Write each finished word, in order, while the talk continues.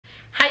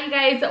Hi you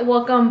guys,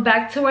 welcome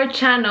back to our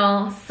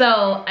channel.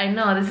 So I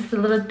know this is a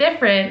little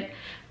different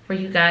for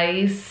you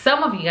guys,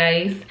 some of you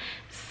guys.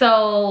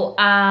 So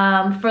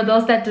for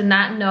those that do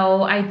not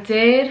know, I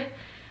do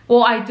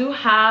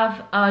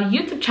have a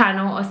YouTube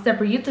channel, a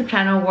separate YouTube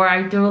channel where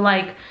I do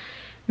like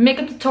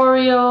makeup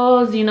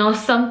tutorials, you know,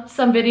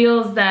 some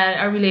videos that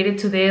are related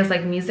to this,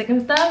 like music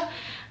and stuff.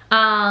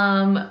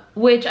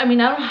 Which I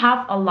mean, I don't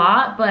have a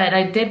lot, but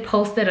I did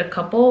posted a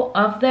couple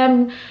of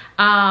them.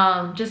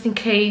 Just in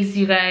case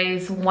you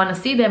guys want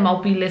to see them,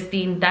 I'll be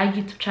listing that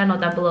YouTube channel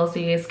down below so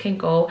you guys can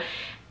go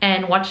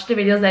and watch the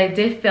videos that I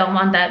did film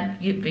on that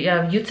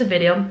YouTube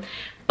video.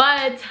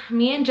 But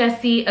me and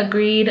Jessie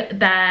agreed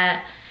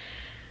that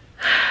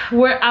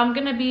I'm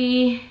gonna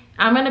be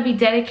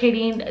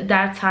dedicating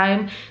that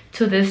time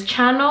to this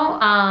channel.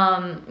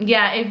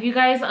 Yeah, if you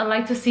guys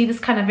like to see this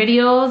kind of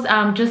videos,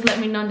 just let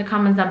me know in the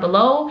comments down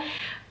below.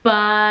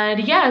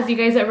 But yeah, as you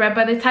guys read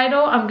by the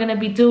title, I'm gonna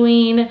be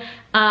doing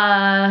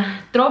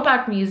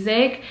throwback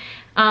music,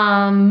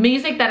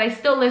 music that I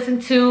still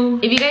listen to.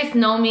 If you guys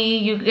know me,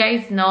 you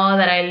guys know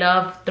that I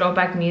love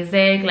throwback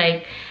music.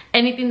 Like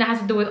anything that has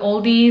to do with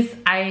oldies,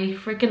 I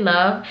freaking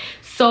love.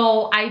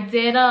 So I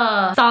did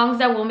songs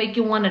that will make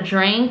you want to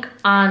drink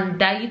on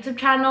that YouTube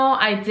channel.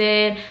 I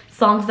did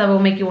songs that will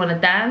make you want to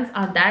dance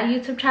on that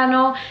YouTube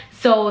channel.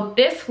 So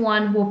this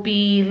one will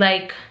be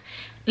like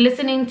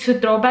listening to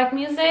throwback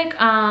music.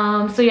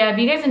 So yeah, if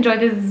you guys enjoyed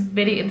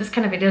this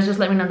kind of videos, just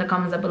let me know in the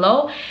comments down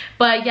below.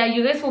 But yeah,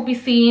 you guys will be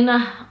seeing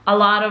a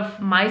lot of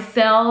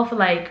myself,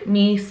 like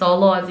me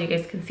solo. As you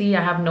guys can see,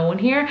 I have no one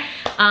here.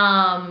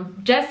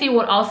 Jesse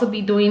would also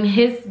be doing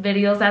his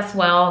videos as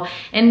well,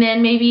 and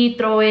then maybe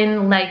throw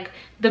in like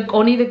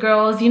only the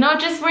girls, you know,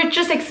 we're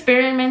just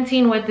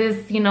experimenting with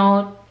this, you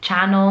know,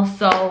 channel.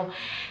 So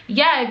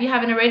yeah, if you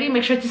haven't already,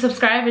 make sure to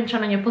subscribe and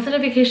turn on your post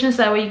notifications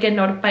so that way you get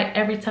notified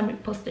every time we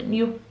post a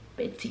new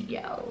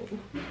video.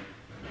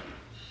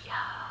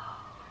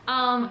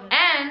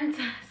 And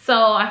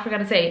so I forgot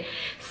to say,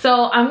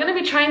 so I'm gonna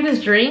be trying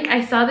this drink.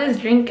 I saw this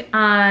drink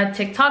on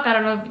TikTok. I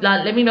don't know if,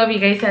 let me know if you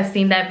guys have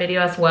seen that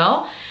video as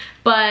well.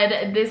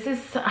 But this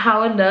is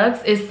how it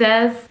looks. It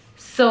says,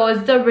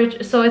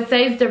 it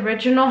says the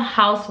original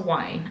house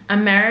wine,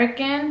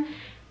 American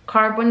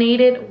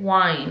carbonated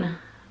wine,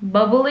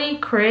 bubbly,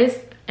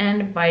 crisp,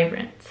 and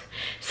vibrant.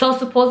 So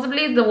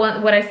supposedly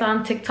what I saw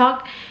on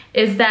TikTok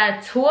is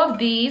that 2 of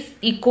these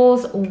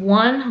equals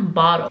 1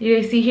 bottle. You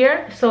guys see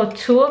here? So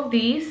 2 of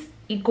these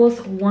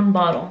equals 1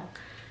 bottle.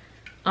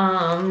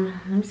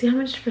 Let me see how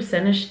much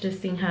percentage this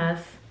thing has.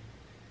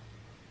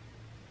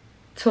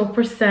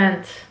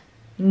 12%.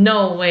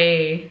 No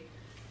way.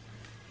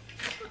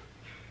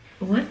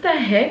 What the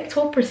heck?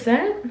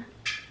 12%?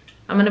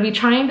 I'm gonna be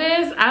trying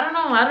this. I don't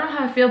know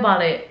how I feel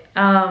about it.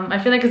 I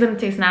feel like it's gonna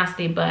taste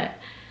nasty, but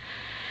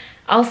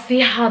I'll see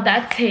how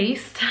that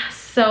tastes.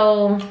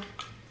 So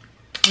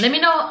let me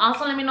know.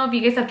 Also, let me know if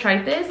you guys have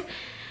tried this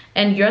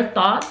and your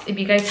thoughts, if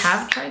you guys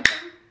have tried them.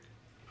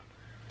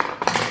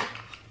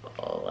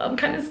 Oh, I'm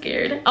kind of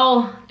scared.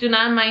 Oh, do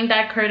not mind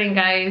that curtain,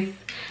 guys.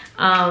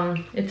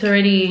 It's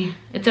already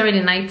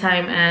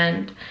nighttime,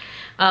 and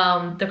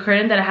the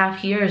curtain that I have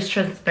here is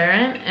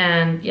transparent,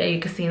 and yeah,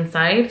 you can see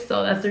inside.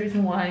 So that's the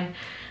reason why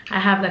I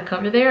have that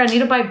cover there. I need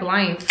to buy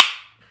blinds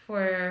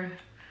for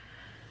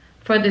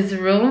this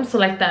room, so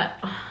like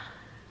that.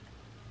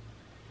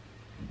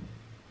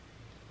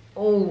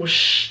 Oh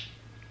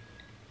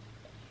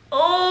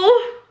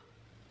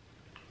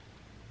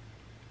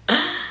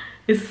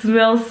it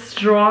smells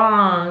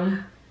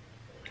strong,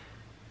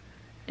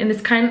 and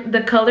it's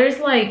the color's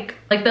like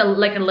a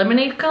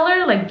lemonade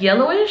color, like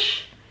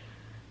yellowish.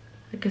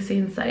 I can see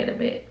inside of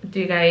it.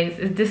 Do you guys,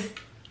 this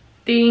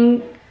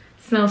thing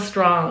smells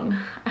strong.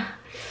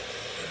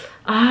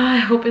 I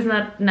hope it's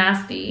not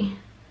nasty.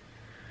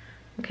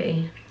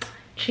 Okay,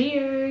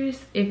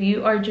 cheers if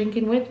you are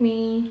drinking with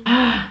me.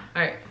 All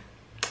right,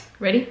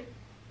 ready?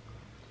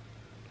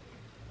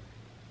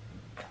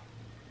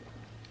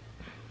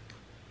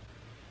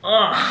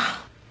 Oh,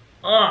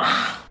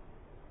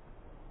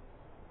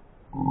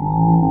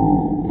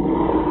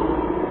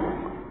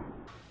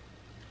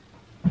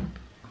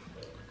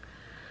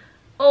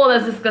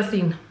 that's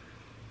disgusting.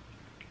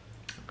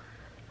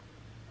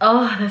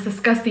 Oh, that's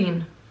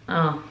disgusting.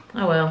 Oh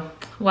well.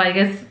 Well, I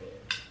guess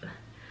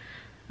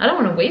I don't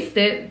want to waste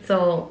it,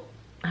 so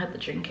I have to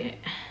drink it.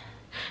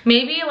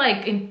 Maybe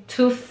like in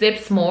 2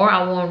 sips more,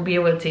 I won't be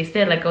able to taste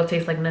it. Like it'll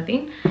taste like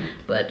nothing.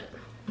 But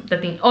the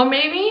thing, or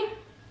maybe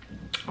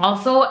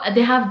also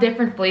they have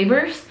different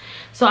flavors.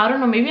 So I don't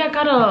know. Maybe I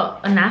got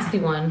a nasty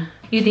one.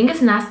 You think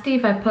it's nasty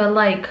if I put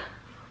like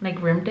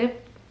rim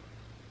dip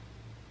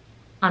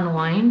on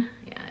wine?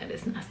 Yeah, it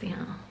is nasty,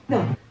 huh?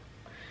 No.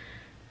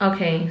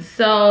 Okay,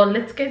 so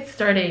let's get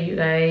started, you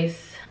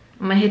guys.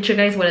 I'm gonna hit you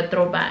guys with a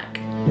throwback.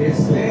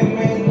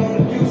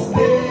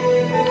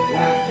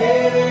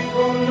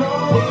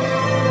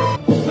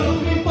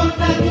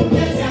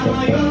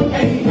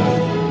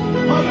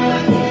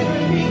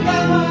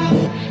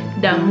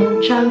 Dame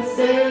un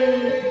chance,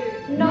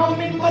 no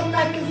me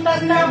importa que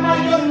seas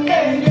mayor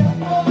que yo.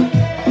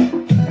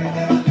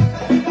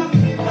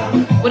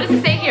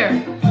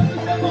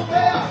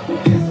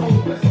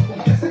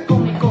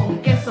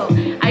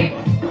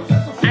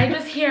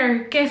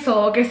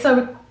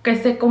 que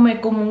se come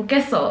como un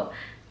queso.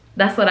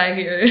 That's what I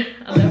hear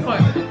on that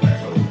part.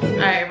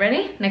 Alright,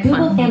 ready? Next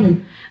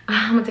one.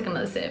 I'm gonna take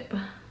another sip.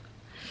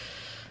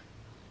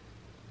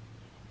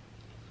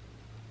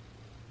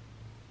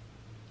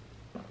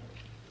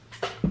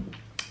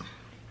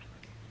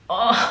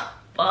 Oh,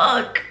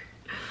 fuck.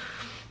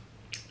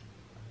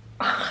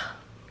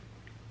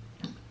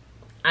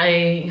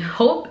 I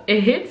hope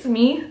it hits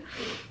me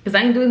because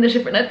I ain't doing this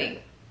shit for nothing.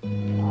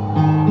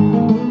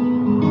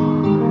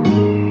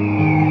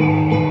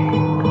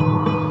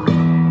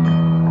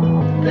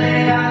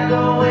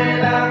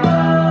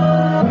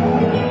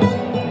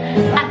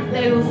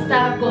 Te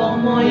gusta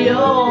como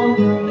yo,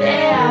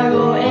 te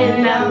hago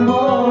el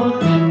amor.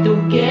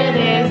 Tú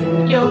quieres,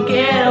 yo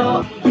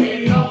quiero,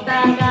 que no te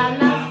haga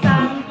la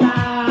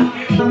santa.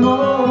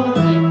 Amor,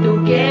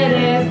 tú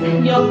quieres,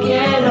 yo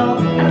quiero,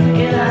 así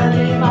que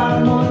dale,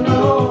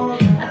 vámonos.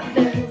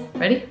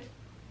 Ready?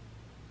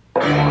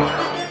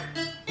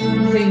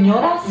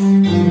 Señoras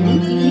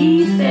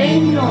y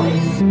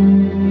señores,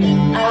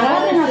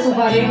 agarren a su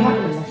pareja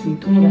por la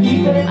cintura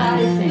y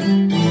prepárense,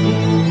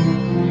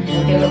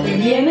 porque lo que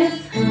vienes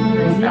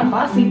no está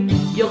fácil.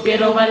 Yo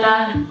quiero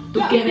bailar, tú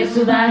quieres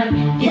sudar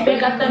y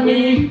pégate a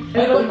mí,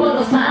 el cuerpo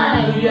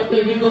rosado. Yo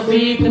te digo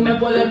sí, que me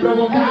puede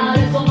provocar.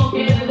 Eso no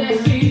quiere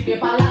decir que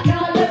para la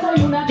calle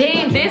soy una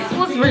Dang, this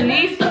was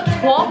released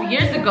 12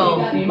 years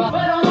ago.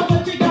 pero no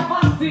soy chica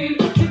fácil.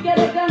 Si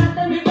quieres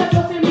ganarte mi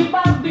beso sin mi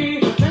panty,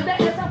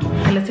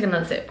 Okay, let's take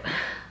another sip.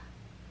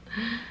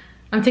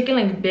 I'm taking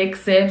like big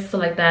sips so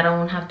like that I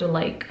don't have to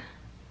like,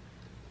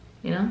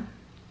 you know?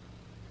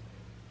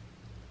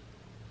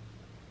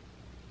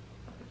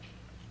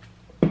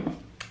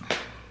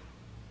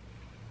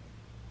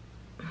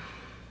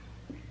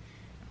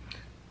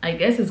 I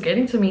guess it's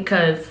getting to me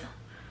because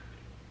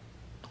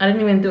I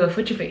didn't even do a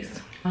Fuji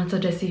face. I want to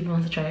just see if he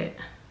wants to try it.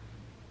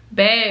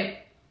 Babe.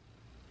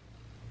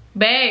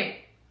 Babe.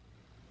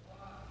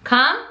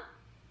 Come.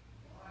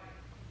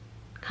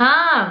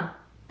 Come.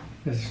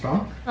 Is it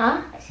strong?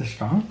 Huh? Is it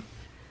strong?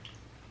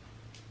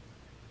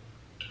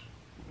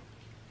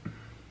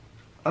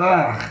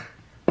 Ugh.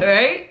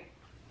 Right?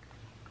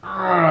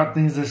 Ugh, that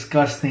thing's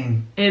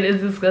disgusting. It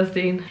is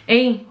disgusting.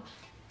 Hey,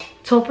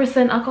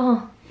 12%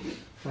 alcohol.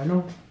 I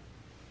know.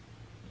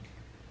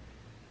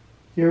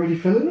 You already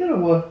feeling it or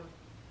what?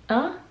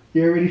 Huh?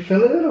 You already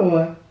feeling it or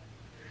what?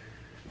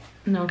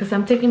 No, because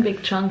I'm taking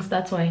big chunks,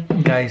 that's why.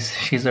 Guys,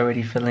 she's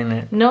already feeling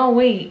it. No,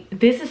 wait.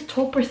 This is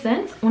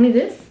 12%? Only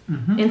this?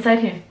 Inside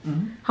here.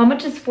 How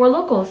much is Four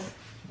Locals?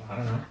 I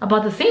don't know.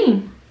 About the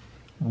same.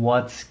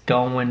 What's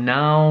going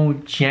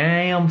on?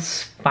 Jam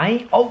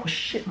Spike. Oh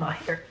shit, my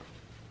hair.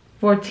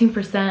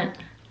 14%.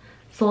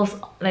 So it's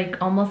like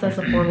almost as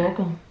a Four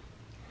Local.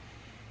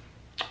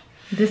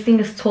 This thing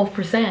is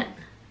 12%.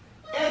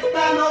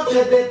 Esta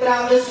noche de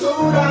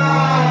travesura.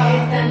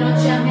 Esta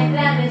noche me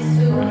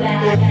travesura.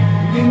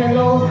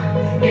 Dímelo,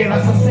 ¿qué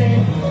vas a hacer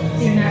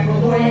si me hago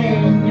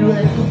dueño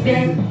de tu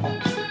piel?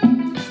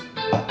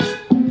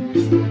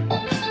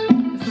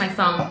 It's my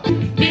song.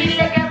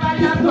 Dile que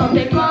bailando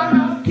te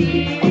conocí.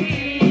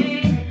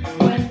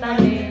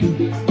 Cuéntale.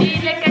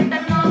 Dile que esta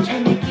noche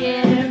me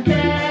quieren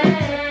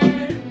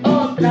ver.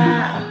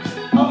 Otra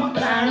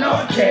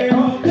noche,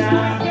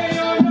 otra.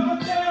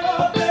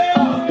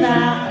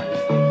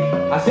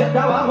 Hacia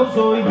abajo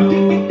soy yo.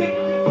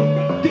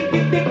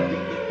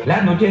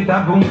 La noche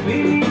está por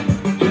fin.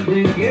 Yo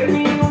te quiero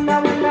y una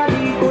buena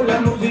disco,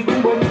 la música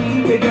un buen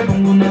día, que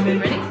pongo una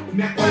vez.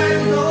 Me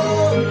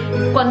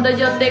acuerdo Cuando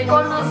yo te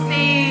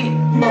conocí,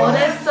 por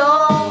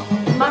eso,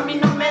 mami,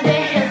 no me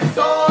dejes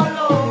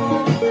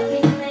solo. Mami,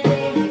 no me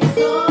dejes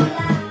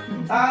sola.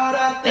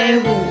 ahora Te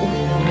busco.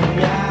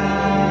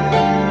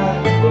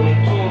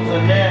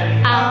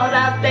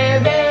 Ahora te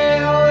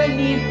veo y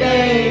ni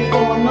te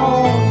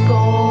conozco.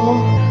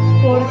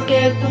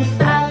 Porque tú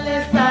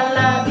sales a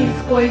la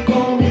disco y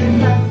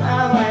comienzas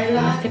a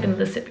bailar. Let's take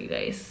another sip, you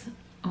guys.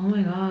 Oh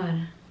my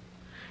god.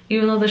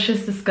 Even though this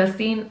shit's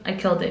disgusting, I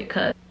killed it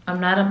because I'm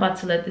not about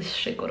to let this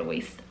shit go to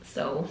waste.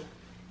 So.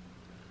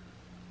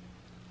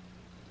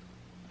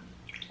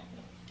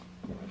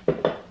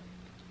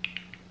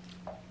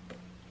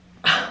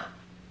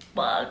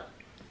 Fuck.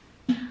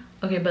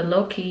 Okay, but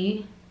low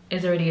key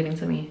is already getting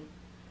to me.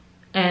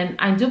 And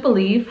I do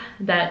believe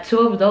that 2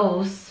 of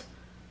those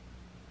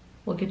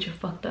will get you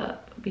fucked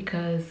up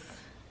because,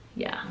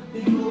 yeah.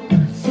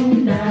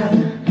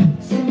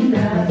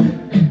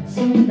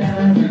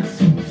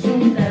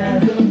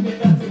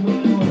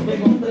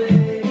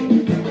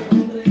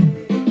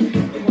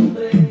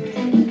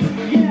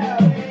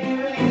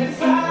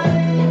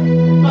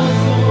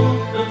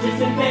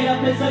 noches enteras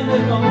pensando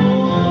en tu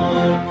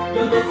amor,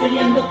 yo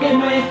deseando que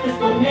no estés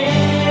con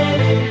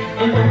él,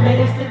 él no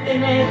merece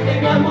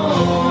tenerte mi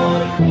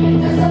amor.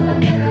 Yo solo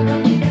quiero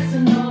que digas su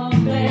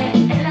nombre,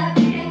 en la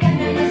clínica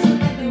yo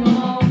solo tu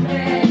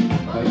nombre.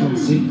 I don't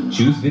see.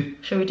 Choose it.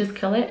 Should we just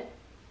kill it?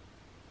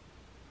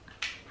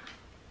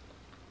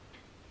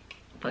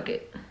 Fuck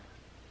it.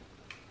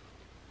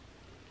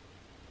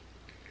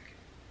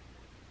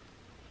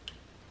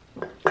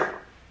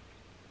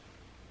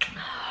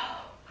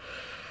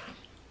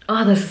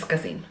 Oh, that's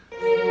disgusting.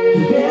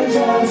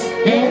 Piensas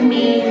en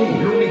mí.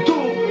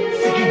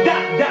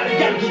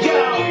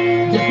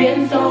 Yo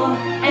pienso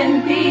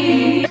en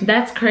ti.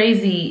 That's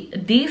crazy.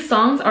 These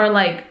songs are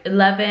like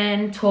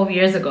 11, 12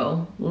 years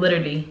ago,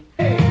 literally.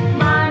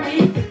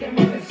 Mami, sé que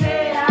me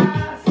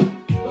deseas.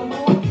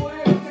 Como un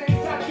fuego se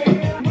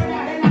saquea.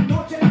 Buenas en las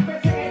noches, las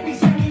veces que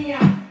dice mía.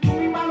 Tú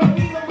misma al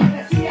oído me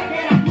decías que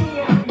eras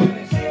mía. Me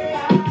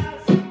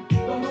deseas.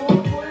 Como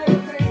un fuego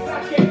se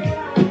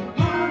saquea.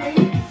 Mami,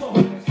 tus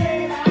ojos me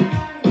celan.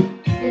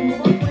 Como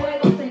un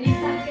fuego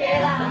ceniza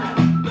queda.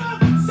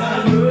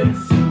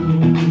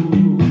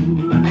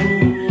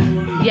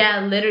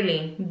 Yeah,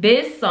 literally.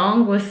 This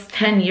song was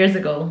 10 years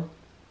ago.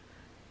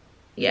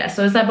 Yeah,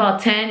 so it's about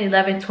 10,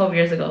 11, 12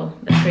 years ago.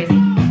 That's crazy.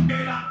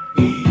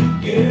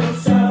 Quiero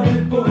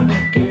saber por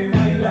qué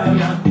baila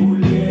la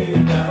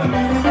Julieta.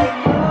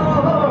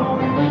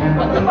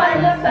 Cuando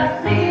bailas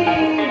así,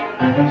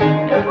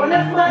 me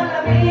pones mal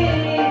a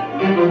mí.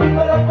 No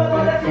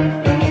puedo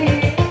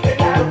resistir.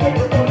 Claro que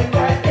yo no me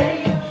traje.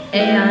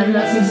 And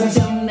La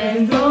sensación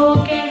del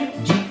bloque.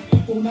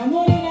 Una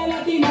morena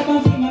latina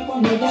tan fina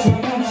cuando ella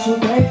Será su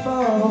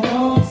cuerpo,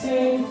 no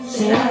sé.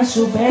 será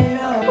su pelo.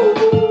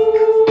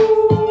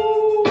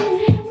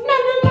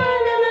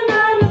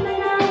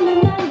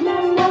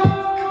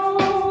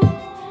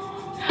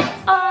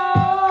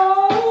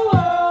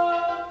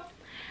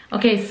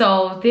 okay,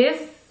 so this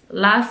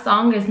last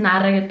song is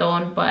not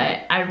reggaeton,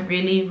 but I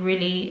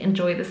really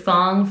enjoy the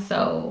song.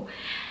 So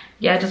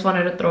yeah, I just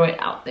wanted to throw it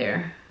out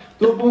there.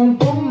 Tu pum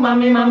pum,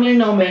 mami, mami,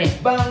 no me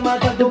van a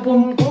matar tu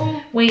pum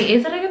pum. Wait,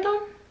 is it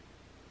reggaeton?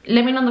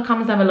 Let me know in the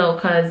comments down below,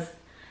 cause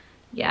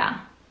yeah,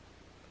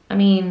 I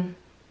mean,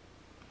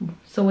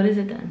 so what is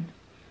it then?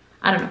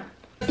 I don't know.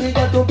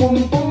 Tu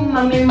pum pum,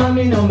 mami,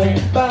 mami, no me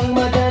van a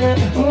matar.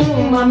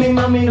 Mami,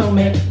 mami, no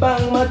me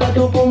van a matar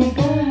tu pum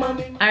pum,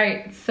 mami. All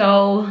right,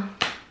 so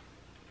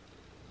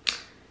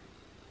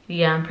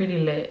yeah, I'm pretty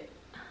lit,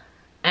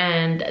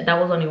 and that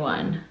was only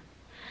one.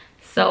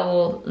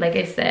 So like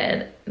I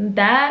said,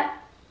 that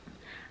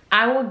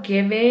I would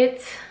give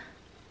it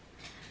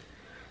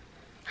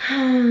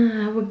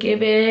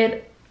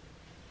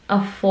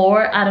a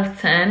 4 out of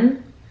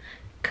 10,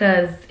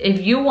 because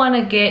if you want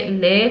to get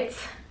lit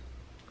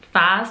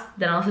fast,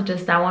 then I'll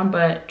suggest that one,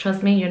 but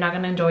trust me, you're not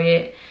gonna enjoy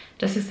it.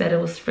 Just as I said, it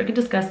was freaking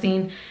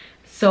disgusting.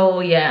 So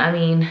yeah, I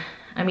mean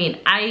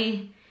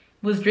I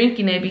was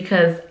drinking it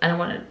because I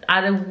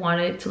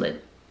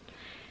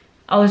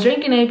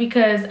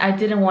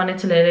didn't want it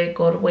to let it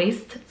go to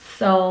waste.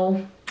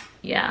 So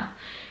yeah,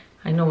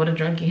 I know what a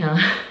drunkie, huh?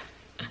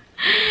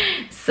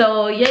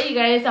 So yeah, you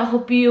guys, I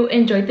hope you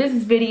enjoyed this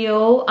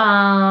video.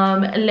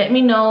 Let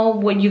me know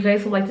what you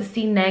guys would like to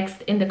see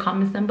next in the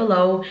comments down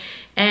below,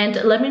 and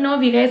let me know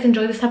if you guys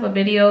enjoy this type of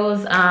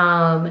videos.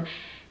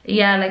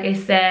 Yeah, like I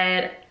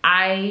said,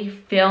 I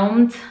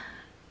filmed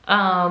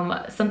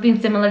something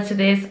similar to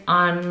this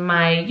on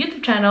my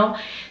YouTube channel,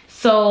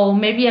 so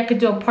maybe I could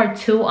do a part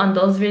 2 on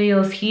those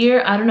videos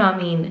here. I don't know, I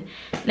mean,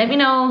 let me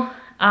know.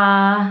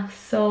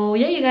 So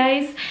yeah, you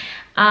guys,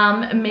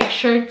 make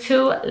sure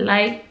to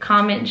like,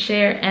 comment,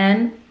 share,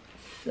 and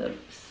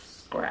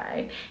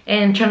subscribe,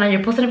 and turn on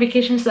your post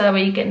notifications so that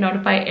way you get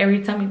notified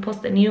every time we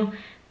post a new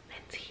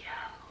video.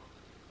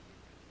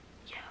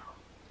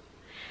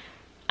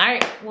 All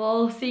right,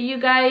 we'll see you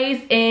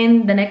guys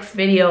in the next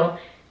video.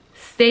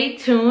 Stay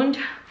tuned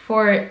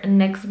for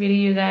next video,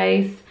 you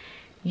guys.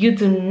 You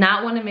do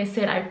not want to miss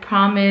it. I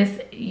promise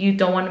you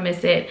don't want to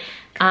miss it.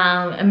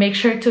 And make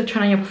sure to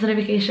turn on your post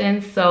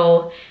notifications.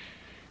 So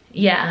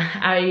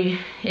yeah,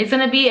 it's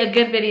gonna be a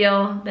good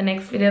video, the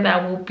next video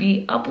that I will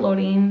be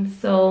uploading.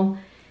 So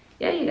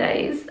yeah, you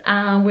guys,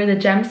 we're the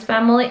Gems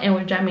family, and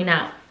we're jamming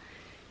out.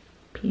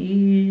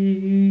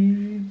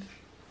 Peace.